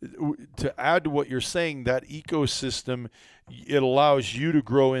add to what you're saying, that ecosystem, it allows you to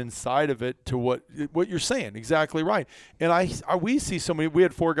grow inside of it to what you're saying. Exactly right. And we see so many. We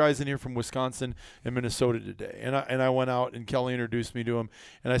had 4 guys in here from Wisconsin and Minnesota today, and I went out and Kelly introduced me to them,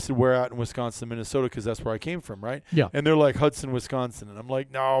 and I said, "We're out in Wisconsin, Minnesota, because that's where I came from, right?" Yeah. And they're like, "Hudson, Wisconsin," and I'm like,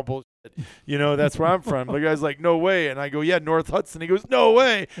 "No, bullshit. That's where I'm from." The guy's like, "No way," and I go, "Yeah, North Hudson." He goes, "No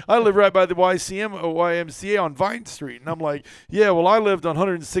way. I live right by the YMCA on Vine Street," and I'm like, "Yeah, well, I lived on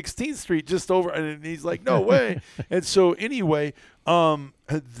 116th Street just over," and he's like, "No way." And so anyway,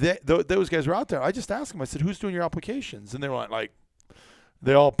 those guys were out there. I just asked them. I said, "Who's doing your applications?" And they were like,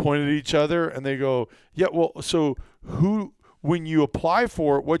 they all pointed at each other, and they go, "Yeah, well, so who? When you apply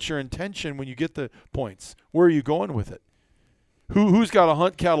for it, what's your intention when you get the points? Where are you going with it? Who's got a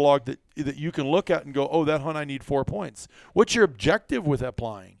hunt catalog that you can look at and go, oh, that hunt I need 4 points? What's your objective with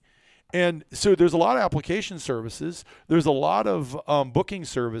applying?" And so there's a lot of application services. There's a lot of booking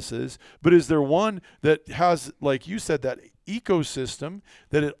services. But is there one that has, like you said, that ecosystem,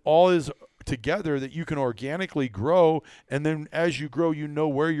 that it all is together, that you can organically grow, and then as you grow, you know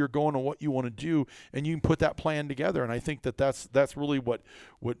where you're going and what you want to do, and you can put that plan together. And I think that's really what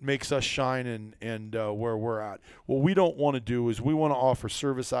makes us shine and where we're at. What we don't want to do is we want to offer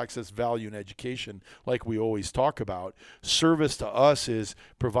service, access, value, and education like we always talk about. Service to us is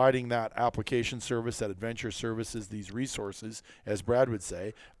providing that application service, that adventure services, these resources, as Brad would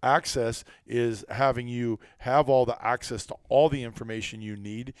say. Access is having you have all the access to all the information you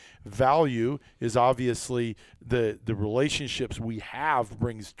need. Value is obviously the relationships we have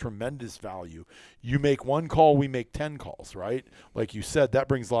brings tremendous value. You make one call, we make 10 calls, right? Like you said, that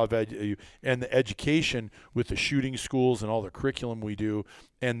brings a lot of value. And the education with the shooting schools and all the curriculum we do.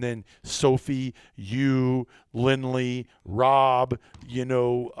 And then Sophie, you, Lindley, Rob,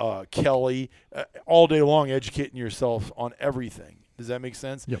 Kelly, all day long educating yourself on everything. Does that make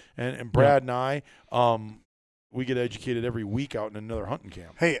sense? Yep. And Brad and I, we get educated every week out in another hunting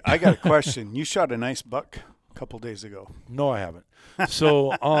camp. Hey, I got a question. You shot a nice buck a couple days ago. No, I haven't.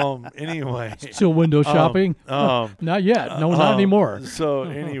 So anyway. Still window shopping? Not yet. No, not anymore. So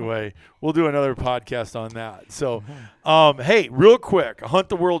anyway, we'll do another podcast on that. So, hey, real quick, a Hunt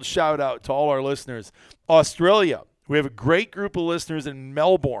the World shout out to all our listeners. Australia. We have a great group of listeners in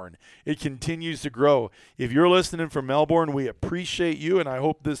Melbourne. It continues to grow. If you're listening from Melbourne, we appreciate you, and I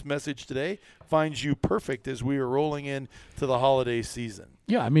hope this message today finds you perfect as we are rolling in to the holiday season.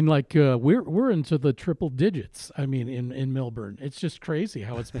 Yeah, I mean, like we're into the triple digits. I mean, in Melbourne, it's just crazy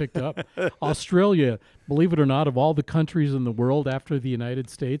how it's picked up. Australia, believe it or not, of all the countries in the world after the United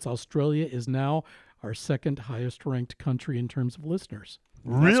States, Australia is now our second highest ranked country in terms of listeners.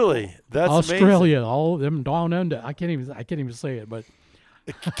 Really? That's Australia, amazing. all of them down under. I can't even say it, but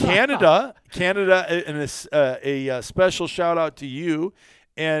Canada, and a special shout out to you,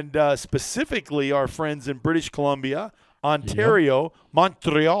 and specifically our friends in British Columbia, Ontario,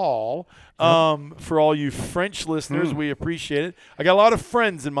 Montreal. For all you French listeners, we appreciate it. I got a lot of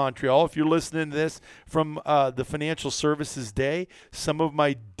friends in Montreal. If you're listening to this from the Financial Services Day, some of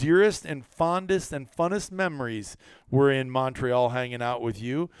my dearest and fondest and funnest memories were in Montreal hanging out with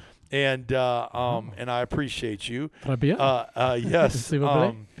you. And I appreciate you. Yes.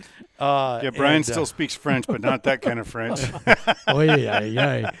 Brian still speaks French, but not that kind of French. Oh yeah.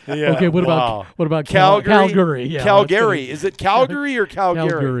 Yeah. Okay, what about Calgary? Calgary. Yeah, Calgary. Is it Calgary or Calgary?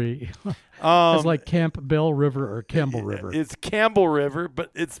 Calgary. It's like Camp Bell River or Campbell River. It's Campbell River,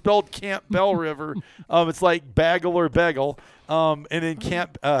 but it's spelled Camp Bell River. It's like Bagel or Bagel. And then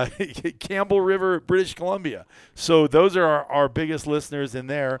Campbell River, British Columbia. So those are our biggest listeners in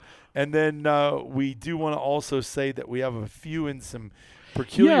there. And then we do want to also say that we have a few in some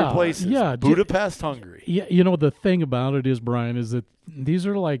peculiar places. Yeah, Budapest, Hungary. Yeah, you know, the thing about it is, Brian, is that these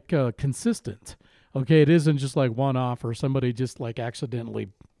are like consistent. Okay, it isn't just like one-off or somebody just like accidentally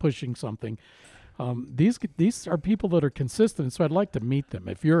pushing something. These are people that are consistent, so I'd like to meet them.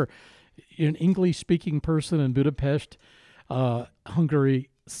 If you're an English-speaking person in Budapest, Hungary,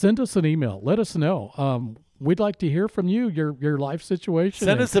 send us an email. Let us know. We'd like to hear from you, your life situation.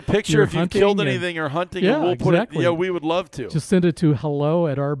 Send us a picture if you've killed anything or hunting, and we'll put it. Yeah, we would love to. Just send it to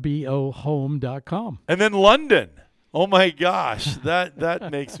hello@rbohome.com. And then London. Oh my gosh, that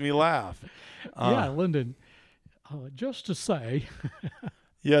makes me laugh. Yeah, London. Just to say.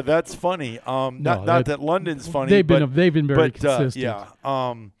 Yeah, that's funny. Not that London's funny. They've been very consistent.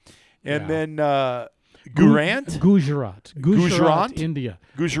 Then Gujarat, India.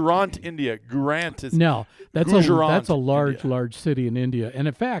 Gujarat, India. Gurant is now that's Gujarat, a large India. Large city in India, and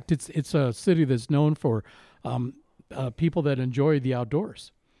in fact, it's a city that's known for people that enjoy the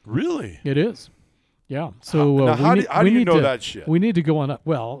outdoors. Really, it is. Yeah. So how do you know that shit? We need to go on.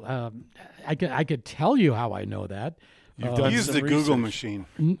 Well, I could tell you how I know that. You've done Use the Google machine.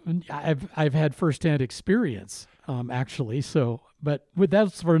 I've had firsthand experience, actually. So, but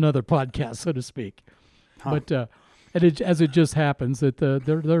that's for another podcast, so to speak. But as it just happens that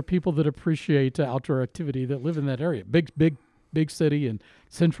there are people that appreciate outdoor activity that live in that area. Big city in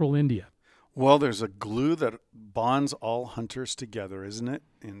central India. Well, there's a glue that bonds all hunters together, isn't it?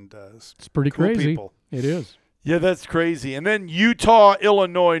 And it's pretty cool crazy. People. It is. Yeah, that's crazy. And then Utah,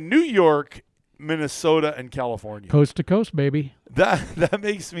 Illinois, New York, Minnesota, and California. Coast to coast, baby. That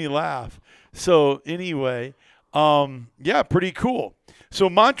makes me laugh. So anyway, pretty cool. So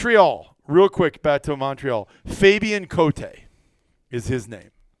Montreal, real quick, back to Montreal. Fabian Cote is his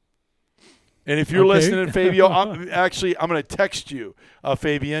name. And if you're listening, Fabio, I'm going to text you,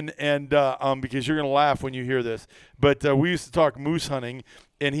 Fabian, and because you're going to laugh when you hear this. But we used to talk moose hunting,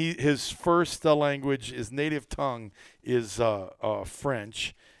 and his first language, his native tongue, is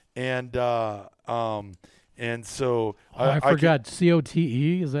French, and so I forgot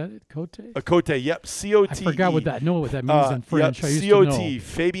COTE. Is that it? Cote? Cote, yep, COTE. I forgot what that means in French. Yep, I used COTE, to know.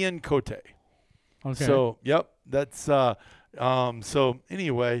 Fabian Cote. Okay. So that's so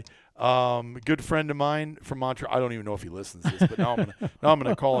anyway. Good friend of mine from Montreal. I don't even know if he listens to this, but now I'm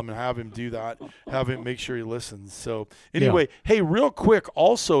gonna call him and have him do that. Have him make sure he listens. So anyway, Hey, real quick.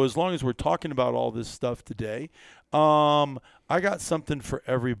 Also, as long as we're talking about all this stuff today, I got something for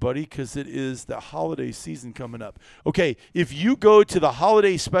everybody because it is the holiday season coming up. Okay, if you go to the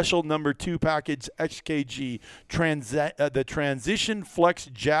holiday special number 2 package XKG the Transition Flex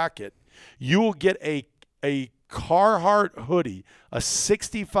jacket, you will get a Carhartt hoodie, a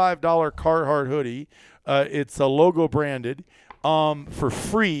 $65 Carhartt hoodie. It's a logo branded for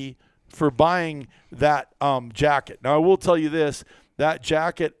free for buying that jacket. Now, I will tell you this. That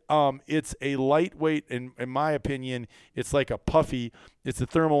jacket, it's a lightweight, in my opinion, it's like a puffy. It's a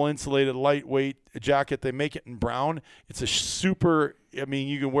thermal insulated lightweight jacket. They make it in brown. It's a super,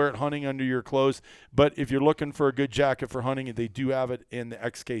 you can wear it hunting under your clothes. But if you're looking for a good jacket for hunting, they do have it in the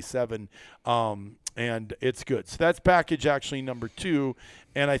XK7, and it's good. So that's package actually number 2,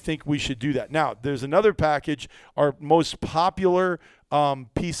 and I think we should do that. Now, there's another package, our most popular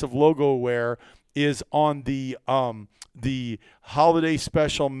piece of logo wear is on the holiday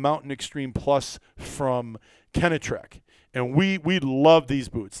special Mountain Extreme Plus from Kenetrek. And we love these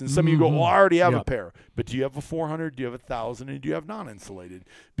boots. And some of you go, well, I already have a pair. But do you have a 400? Do you have 1,000? And do you have non-insulated?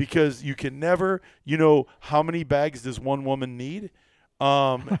 Because you can never, how many bags does one woman need?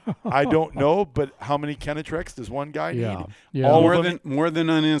 I don't know, but how many Kenetreks does one guy need? Yeah. All more than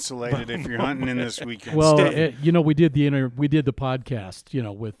uninsulated if you're hunting in this weekend. Well, we did the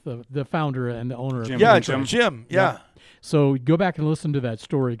podcast, with the founder and the owner. Jim. Yeah. So go back and listen to that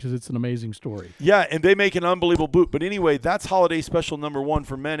story because it's an amazing story. Yeah, and they make an unbelievable boot. But anyway, that's holiday special number 1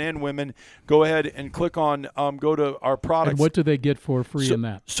 for men and women. Go ahead and click on, go to our products. And what do they get for free in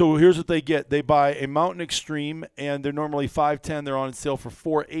that? So here's what they get. They buy a Mountain Extreme, and they're normally $510. They're on sale for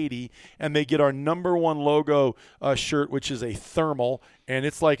 $480, and they get our number 1 logo shirt, which is a thermal. And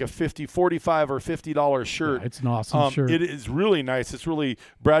it's like a $45 or $50 shirt. Yeah, it's an awesome shirt. It is really nice. It's really,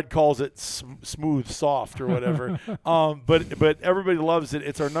 Brad calls it smooth, soft, or whatever. But everybody loves it.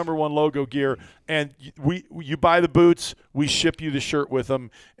 It's our number 1 logo gear. And you buy the boots, we ship you the shirt with them,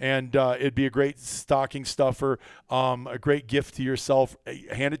 and it'd be a great stocking stuffer, a great gift to yourself.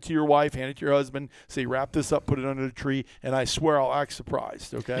 Hand it to your wife, hand it to your husband. Say, wrap this up, put it under the tree, and I swear I'll act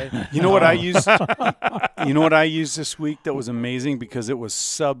surprised. Okay. You know what I used? You know what I used this week that was amazing because it was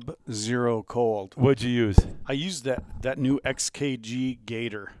sub-zero cold. What'd you use? I used that new XKG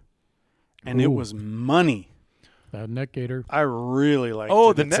Gator, and it was money. Neck gator. I really like.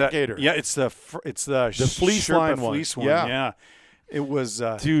 Oh, the neck gator. Yeah, it's the fleece Sherpa line fleece one. Yeah. It was.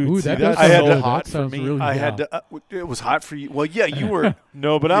 Dude, ooh, that's so hot for me. Really I had to. It was hot for you. Well, yeah, you were.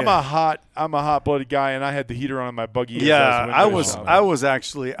 No, but I'm a hot-blooded guy, and I had the heater on my buggy. Yeah, I was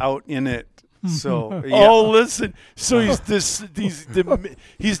actually out in it. So yeah. Oh, listen. So he's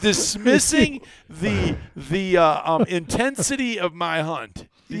dismissing the intensity of my hunt.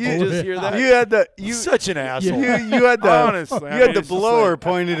 Did you just hear that? Such an asshole. You had the honestly. You had the blower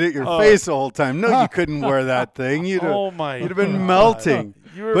pointed at your face the whole time. No, you couldn't wear that thing. You'd have been melting.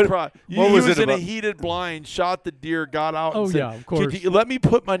 You were he was in about? A heated blind, shot the deer, got out and said, yeah, of course. Could you let me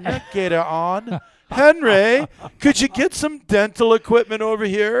put my neck gaiter on? Henry, could you get some dental equipment over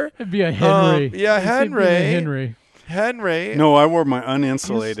here? It'd be a Henry. Henry. No, I wore my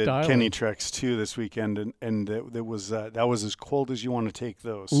uninsulated Kenetreks too this weekend, and that was as cold as you want to take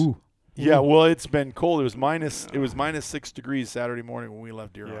those. Ooh. Yeah, well, it's been cold. It was minus 6 degrees Saturday morning when we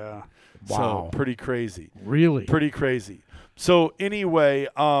left Deer Run. Yeah. Wow. So pretty crazy. Really? Pretty crazy. So anyway,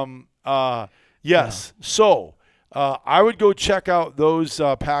 yes. Yeah. So I would go check out those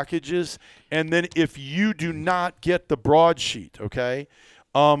packages, and then if you do not get the broadsheet, okay,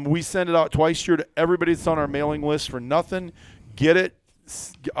 we send it out twice a year to everybody that's on our mailing list for nothing. Get it.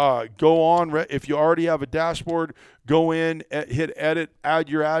 Go on. If you already have a dashboard, go in, hit edit, add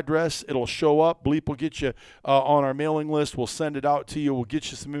your address. It'll show up. Bleep will get you on our mailing list. We'll send it out to you. We'll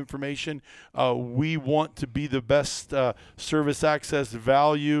get you some information. We want to be the best service access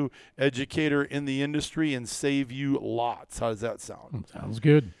value educator in the industry and save you lots. How does that sound? Sounds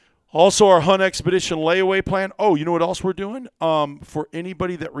good. Also, our Hunt Expedition layaway plan. Oh, you know what else we're doing? For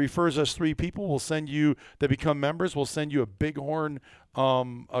anybody that refers us 3 people, we'll send you, that become members, we'll send you a Bighorn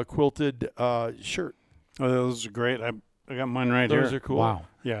a quilted shirt. Oh, those are great. I got mine right here. Those are cool. Wow.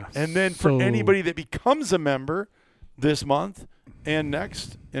 Yeah. And then for anybody that becomes a member this month and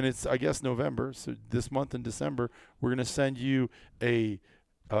next, and it's, I guess, November, so this month and December, we're going to send you a,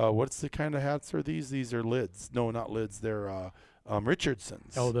 what's the kind of hats are these? These are lids. No, not lids. They're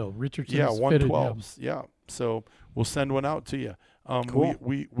Richardson's. Oh, the Richardson's. Yeah, fitted, 112s. Yeah. So we'll send one out to you. Cool.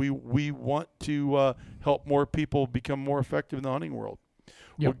 We want to help more people become more effective in the hunting world.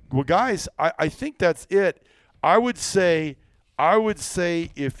 Yep. Well, guys, I think that's it. I would say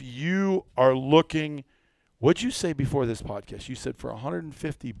if you are looking, what'd you say before this podcast? You said for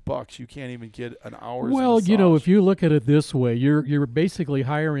 $150 you can't even get an hour's Well, massage. if you look at it this way, you're basically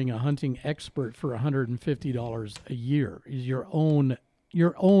hiring a hunting expert for $150 a year. Is your own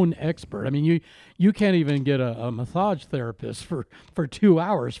expert. I mean, you can't even get a massage therapist for 2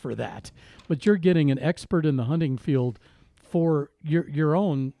 hours for that, but you're getting an expert in the hunting field for your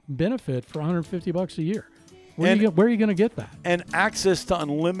own benefit for $150 a year. Where are you going to get that? And access to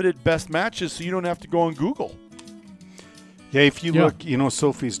unlimited best matches, so you don't have to go on Google. Yeah, if you look,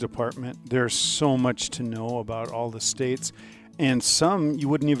 Sophie's department, there's so much to know about all the states, and some you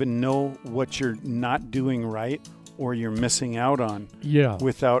wouldn't even know what you're not doing right or you're missing out on. Yeah,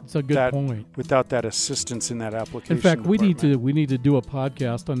 without that's a good point. Without that assistance in that application. In fact, department. we need to do a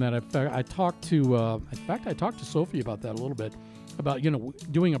podcast on that. In fact, I talked to Sophie about that a little bit. about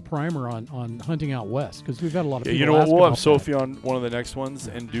doing a primer on hunting out west, because we've had a lot of people. You know what? ask We'll about have Sophie on one of the next ones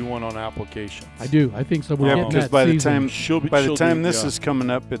and do one on applications. that. I do. I think so. We're Yeah, getting because that by the season. time She'll this do- is coming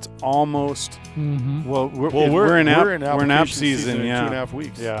up, it's almost Mhm. we're in app application season. in Yeah, 2.5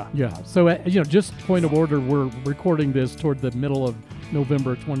 weeks. yeah. Yeah. So just point of order, we're recording this toward the middle of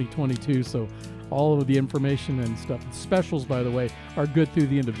November 2022. So all of the information and stuff, specials, by the way, are good through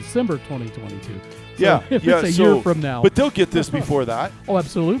the end of December 2022. So Yeah, if yeah, it's a so- year from now. But they'll get this before that. Oh,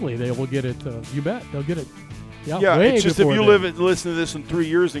 absolutely, they will get it. You bet, they'll get it. Yeah, Yeah, way it's just if before you then. listen to this in 3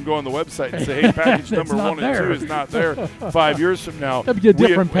 years and go on the website and say, hey, package It's number not 1 and 2 there. is not there 5 years from now. That'd be a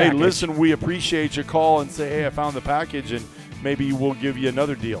different Hey, package. listen, we appreciate your call and say, hey, I found the package, and maybe we'll give you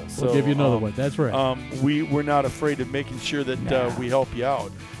another deal. We'll give you another one. That's right. We're not afraid of making sure that we help you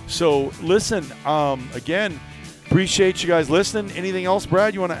out. So listen, again, appreciate you guys listening. Anything else,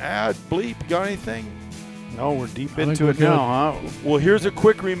 Brad, you want to add? Bleep, got anything? No, we're deep think into we're it good. now, huh? Well, here's a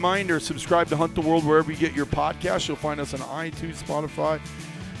quick reminder. Subscribe to Hunt the World wherever you get your podcasts. You'll find us on iTunes, Spotify,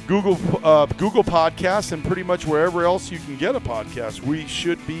 Google Podcasts, and pretty much wherever else you can get a podcast. We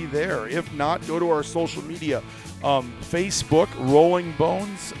should be there. If not, go to our social media. Facebook, Rolling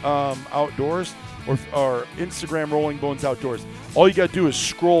Bones Outdoors, or Instagram, Rolling Bones Outdoors. All you got to do is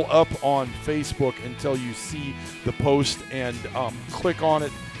scroll up on Facebook until you see the post and click on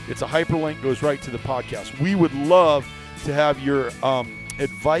it. It's a hyperlink, goes right to the podcast. We would love to have your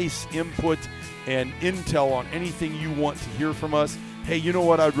advice, input, and intel on anything you want to hear from us. Hey, you know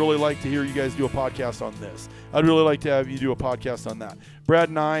what? I'd really like to hear you guys do a podcast on this. I'd really like to have you do a podcast on that. Brad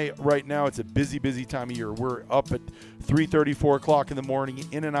and I, right now, it's a busy, busy time of year. We're up at 3:30, 4 o'clock in the morning,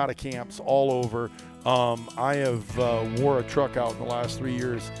 in and out of camps all over. I have wore a truck out in the last 3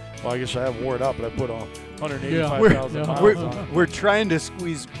 years. Well, I guess I haven't wore it out, but I put on 185,000 miles on it. We're trying to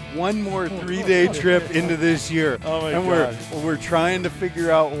squeeze one more 3-day trip into this year. Oh, my and God. we're trying to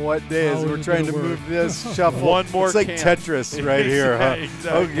figure out what days. How We're is it trying to gonna move work? this, shuffle. One more It's like camp. Tetris right here, huh? Yeah,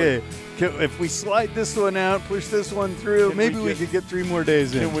 exactly. Okay. If we slide this one out, push this one through, Can maybe we we get- could get 3 more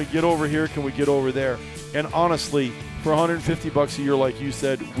days in. Can we get over here? Can we get over there? And honestly, for $150 a year, like you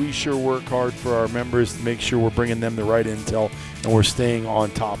said, we sure work hard for our members to make sure we're bringing them the right intel and we're staying on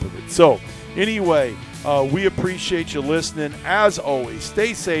top of it. So anyway, we appreciate you listening. As always,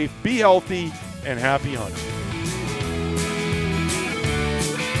 stay safe, be healthy, and happy hunting.